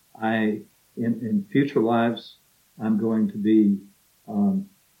 In future lives, I'm going to be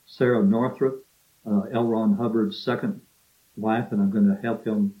Sarah Northrop, L. Ron Hubbard's second wife, and I'm going to help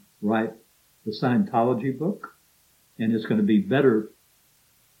him write the Scientology book. And it's going to be better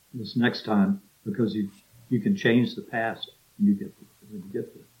this next time because you can change the past when you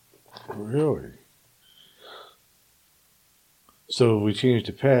get there. Really? So we change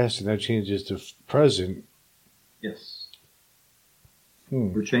the past, and that changes the present. Yes.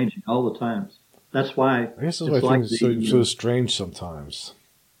 We're changing all the time. That's why I guess that's it's why like things are so strange sometimes.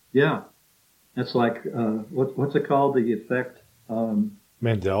 yeah, that's like what's it called? The effect,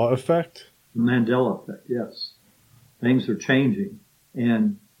 Mandela effect? Mandela effect. Yes, things are changing,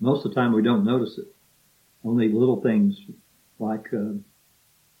 and most of the time we don't notice it. Only little things like a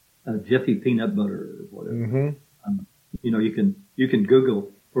Jiffy peanut butter or whatever. Mm-hmm. You can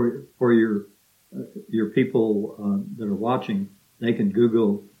Google for your people that are watching. They can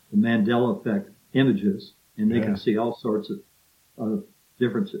Google the Mandela effect images, and they can see all sorts of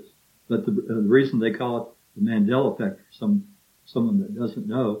differences. But the reason they call it the Mandela effect, for someone that doesn't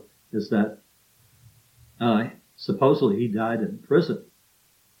know, is that supposedly he died in prison,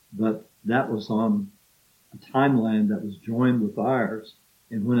 but that was on a timeline that was joined with ours,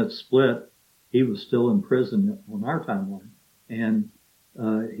 and when it split, he was still in prison on our timeline, and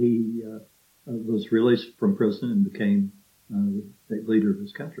he was released from prison and became the leader of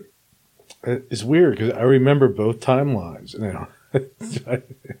his country. It's weird because I remember both timelines now. I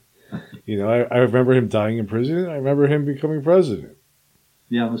remember him dying in prison. I remember him becoming president.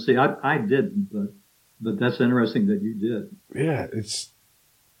 Yeah, well, see, I didn't, but that's interesting that you did. Yeah, it's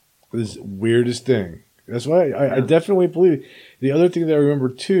this weirdest thing. That's why I definitely believe. The other thing that I remember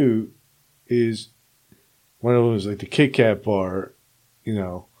too is one of them was like the Kit Kat bar.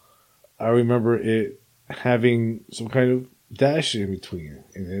 I remember it having some kind of dash in between it,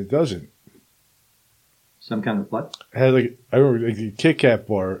 and it doesn't. Some kind of what? I remember like the Kit Kat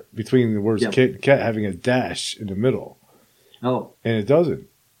bar between the words Kit Kat having a dash in the middle. Oh. And it doesn't.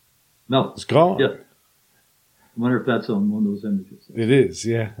 No. It's gone. Yeah. I wonder if that's on one of those images. It is,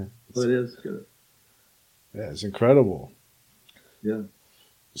 yeah. Well, it is good. Yeah, it's incredible. Yeah.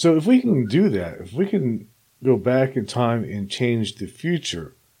 So if we can do that, if we can go back in time and change the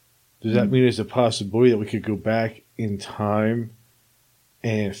future, does that mean there's a possibility that we could go back in time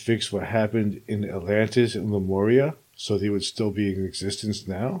and fix what happened in Atlantis and Lemuria so they would still be in existence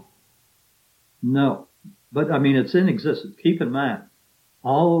now? No. But, I mean, it's in existence. Keep in mind,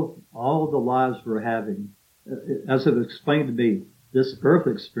 all of the lives we're having, as it was explained to me, this Earth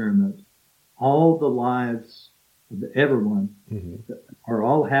experiment, all the lives of everyone are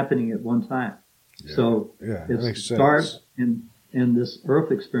all happening at one time. Yeah. So it starts in this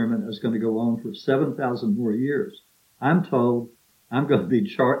Earth experiment is going to go on for 7,000 more years. I'm told I'm going to be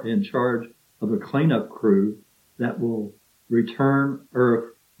in charge of a cleanup crew that will return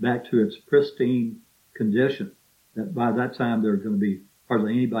Earth back to its pristine condition. That by that time there's going to be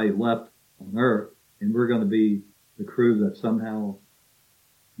hardly anybody left on Earth, and we're going to be the crew that somehow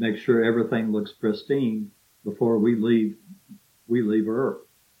makes sure everything looks pristine before we leave Earth.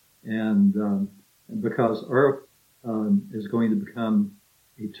 And because Earth is going to become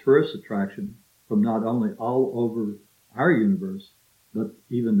a tourist attraction from not only all over our universe, but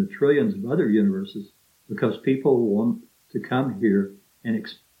even the trillions of other universes, because people want to come here and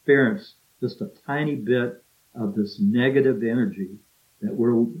experience just a tiny bit of this negative energy that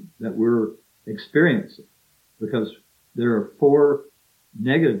we're experiencing, because there are 4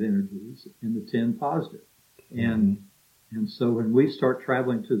 negative energies in the 10 positive. And so when we start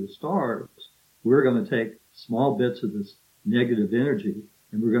traveling to the stars, we're going to take small bits of this negative energy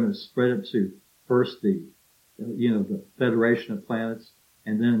and we're going to spread it to first the Federation of Planets,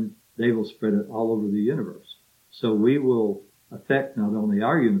 and then they will spread it all over the universe. So we will affect not only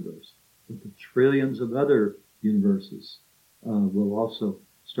our universe, but the trillions of other universes will also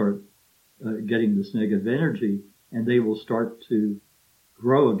start getting this negative energy, and they will start to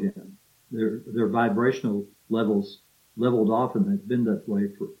grow again. Their vibrational levels leveled off, and they've been that way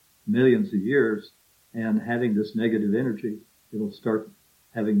for millions of years, and having this negative energy, it'll start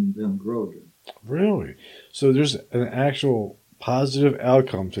having them grow again. Really? So there's an actual positive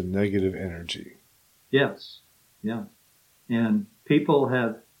outcome to negative energy. Yes. Yeah. And people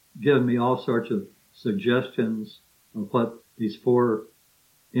have given me all sorts of suggestions of what these 4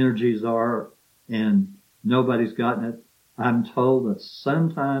 energies are, and nobody's gotten it. I'm told that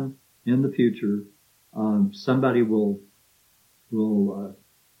sometime in the future, somebody will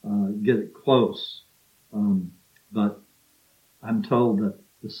get it close. But I'm told that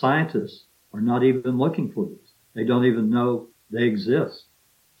the scientists are not even looking for this. They don't even know they exist.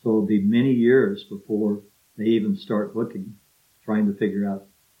 So it'll be many years before they even start looking, trying to figure out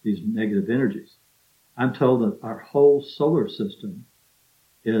these negative energies. I'm told that our whole solar system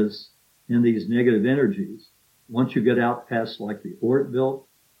is in these negative energies. Once you get out past like the Oort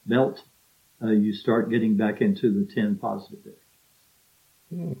belt, you start getting back into the 10 positive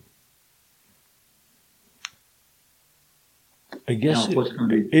energies. I guess Now, what's going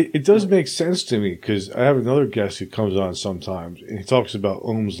to be? it does make sense to me because I have another guest who comes on sometimes and he talks about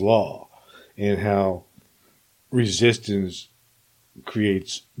Ohm's law and how resistance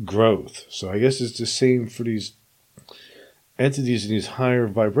creates growth. So I guess it's the same for these entities in these higher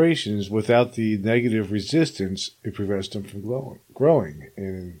vibrations. Without the negative resistance, it prevents them from growing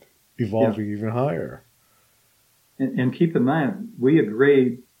and evolving even higher. And keep in mind, we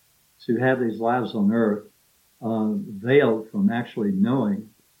agreed to have these lives on Earth veiled from actually knowing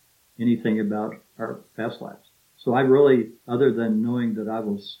anything about our past lives. So I really, other than knowing that I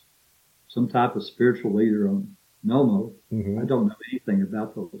was some type of spiritual leader on Nomo, I don't know anything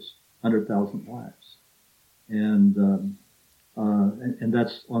about those 100,000 lives. And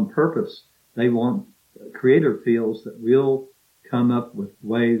that's on purpose. They want, Creator feels that we'll come up with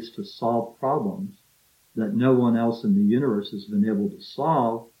ways to solve problems that no one else in the universe has been able to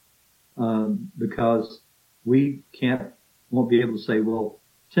solve, because we won't be able to say, well,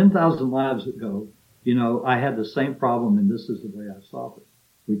 10,000 lives ago, I had the same problem and this is the way I solved it.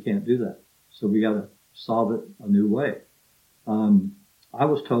 We can't do that. So we got to solve it a new way. I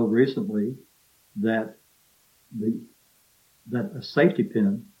was told recently that a safety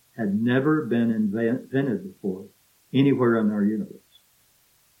pin had never been invented before anywhere in our universe.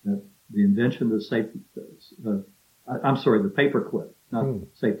 That the invention of the safety, the paperclip, not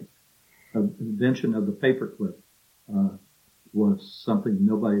safety. The invention of the paperclip was something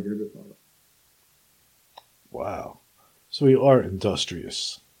nobody had ever thought of. Wow. So we are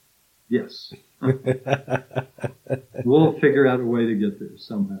industrious. Yes. We'll figure out a way to get there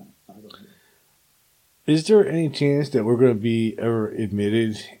somehow. I don't know. Is there any chance that we're going to be ever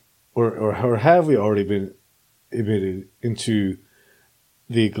admitted, or have we already been admitted into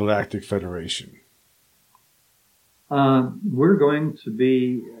the Galactic Federation? We're going to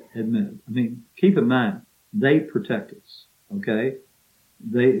be admitted. I mean, keep in mind, they protect us, okay?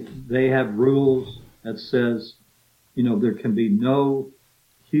 They have rules that says, there can be no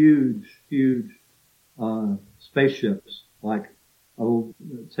huge spaceships like,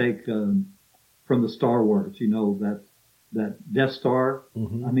 take from the Star Wars, that Death Star.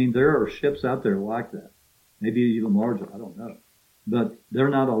 I mean, there are ships out there like that, maybe even larger. I don't know, but they're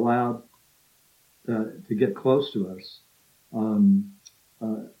not allowed to get close to us.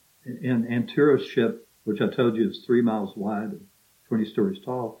 And Antura's ship, which I told you is 3 miles wide and 20 stories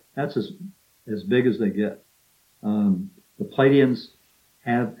tall, that's as big as they get. The Palladians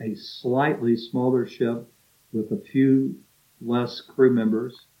have a slightly smaller ship with a few less crew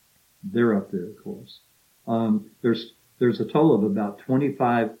members. They're up there, of course. There's a total of about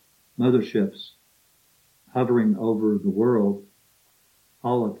 25 motherships hovering over the world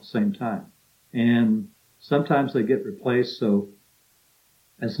all at the same time. And sometimes they get replaced. So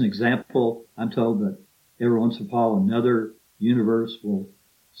as an example, I'm told that every once in a while another universe will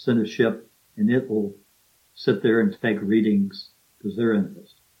send a ship and it will sit there and take readings because they're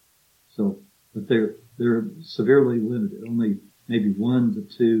interested. So, but they're severely limited, only maybe 1 to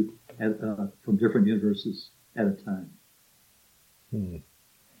 2 from different universes at a time.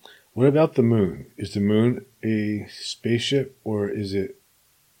 What about the moon? Is the moon a spaceship or is it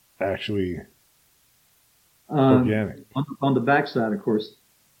actually organic? On the backside, of course,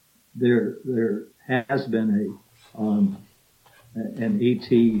 there has been an ET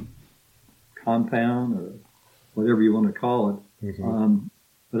compound or whatever you want to call it.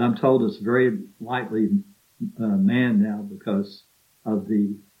 But I'm told it's very lightly manned now because of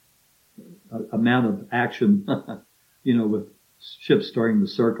the amount of action, with ships starting to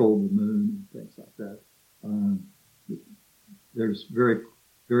circle the moon and things like that. There's very,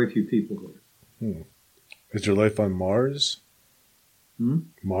 very few people there. Is there life on Mars?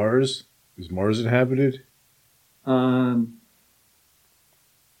 Mars? Is Mars inhabited? I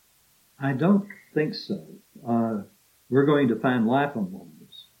don't think so. We're going to find life on Mars.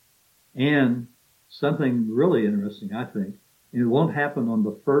 And something really interesting, I think, and it won't happen on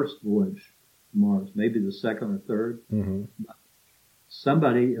the first voyage to Mars, maybe the second or third.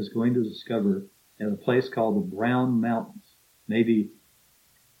 Somebody is going to discover at a place called the Brown Mountains. Maybe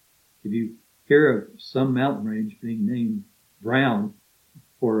if you hear of some mountain range being named Brown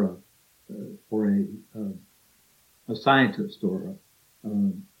for a scientist or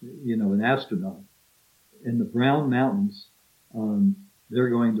an astronaut, in the Brown Mountains, they're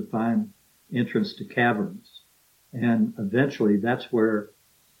going to find entrance to caverns. And eventually that's where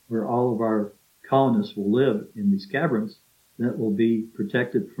all of our colonists will live, in these caverns that will be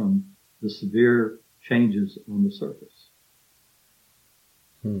protected from the severe changes on the surface.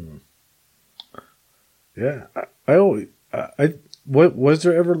 Yeah. What was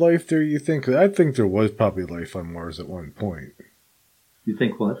there ever life there, you think? 'Cause I think there was probably life on Mars at one point. You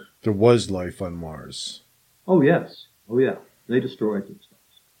think what? There was life on Mars. Oh, yes. Oh, yeah. They destroyed themselves.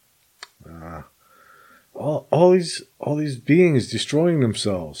 All these beings destroying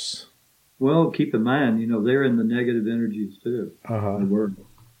themselves. Well, keep in mind, they're in the negative energies too. Uh-huh. They were.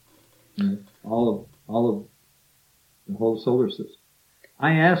 All of the whole solar system.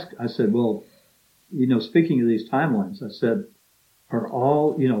 I said, well, speaking of these timelines, I said, are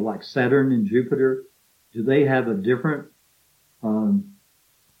all, like Saturn and Jupiter, do they have a different, we're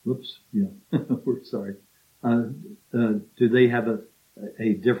sorry. Do they have a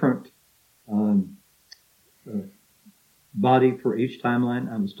different, body for each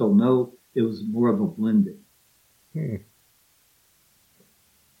timeline? I was told no, it was more of a blending. Anyway.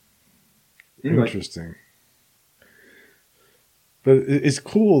 Interesting. But it's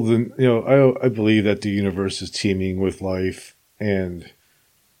cool that, I believe that the universe is teeming with life and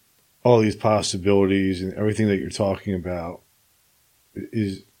all these possibilities and everything that you're talking about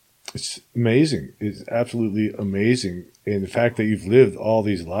it's amazing. It's absolutely amazing. And the fact that you've lived all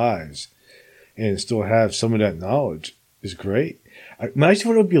these lives and still have some of that knowledge is great. Imagine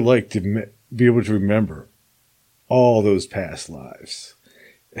what it would be like to be able to remember all those past lives.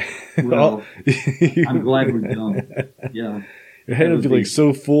 Well, I'm glad we don't. Yeah. Your head would be like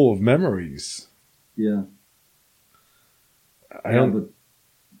so full of memories. Yeah. But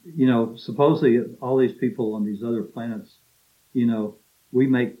supposedly all these people on these other planets, we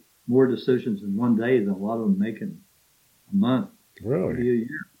make more decisions in one day than a lot of them make in a month. Really? Maybe a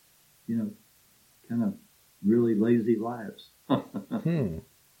year. Kind of really lazy lives.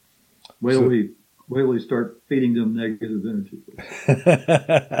 Wait till we start feeding them negative energy.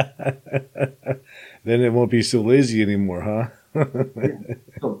 Then it won't be so lazy anymore, huh? Yeah.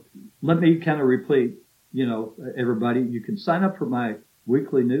 So let me kind of repeat, everybody, you can sign up for my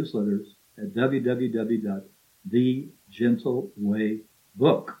weekly newsletters at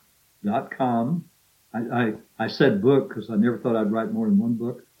www.thegentleWaybook.com. I said book because I never thought I'd write more than one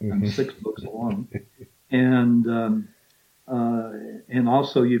book. I'm 6 books along. And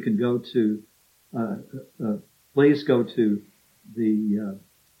also you can go to, please go to the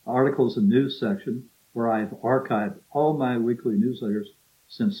articles and news section where I've archived all my weekly newsletters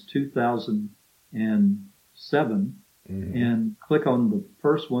since 2007, and click on the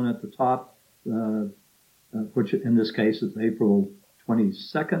first one at the top, which in this case is April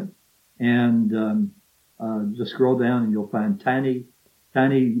 22nd, and just scroll down and you'll find tiny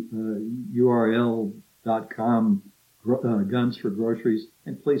URL.com guns for groceries,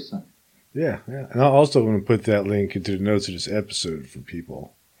 and please sign. Yeah. And I also want to put that link into the notes of this episode for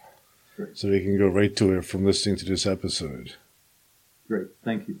people. Great. So they can go right to it from listening to this episode. Great.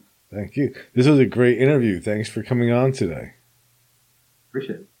 Thank you. Thank you. This was a great interview. Thanks for coming on today.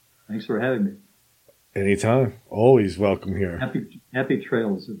 Appreciate it. Thanks for having me. Anytime. Always welcome here. Happy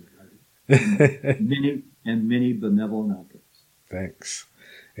trails, everybody. many benevolent outcomes. Thanks.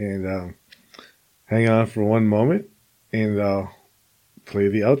 And hang on for one moment, and I'll play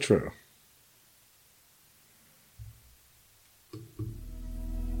the outro.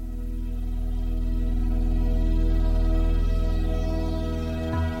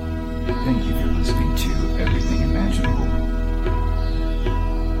 Thank you for listening to Everything Imaginable.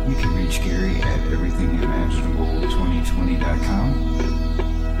 You can reach Gary at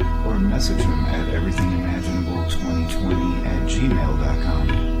everythingimaginable2020.com or message him at everythingimaginable2020@gmail.com.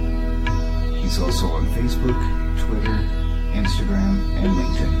 He's also on Facebook, Twitter, Instagram, and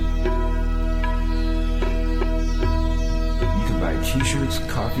LinkedIn. You can buy t-shirts,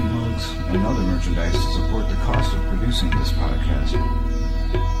 coffee mugs, and other merchandise to support the cost of producing this podcast.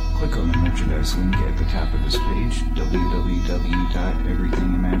 Click on the merchandise link at the top of this page,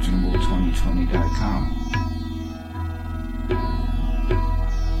 www.everythingimaginable2020.com.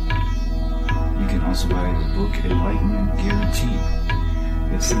 You can also buy the book Enlightenment Guaranteed.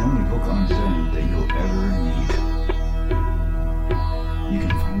 It's the only book on Zen that you'll ever need. You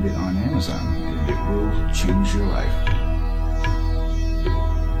can find it on Amazon, and it will change your life.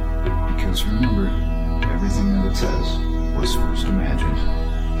 Because remember, everything that it says was first imagined.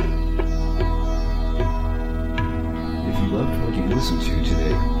 If you loved what you listened to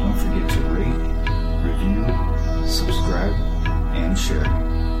today, don't forget to rate, review, subscribe, and share.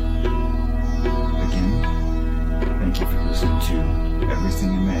 Again, thank you for listening to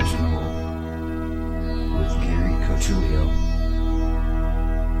Everything Imaginable with Gary Cochilio.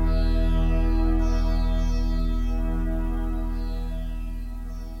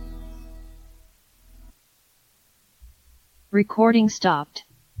 Recording stopped.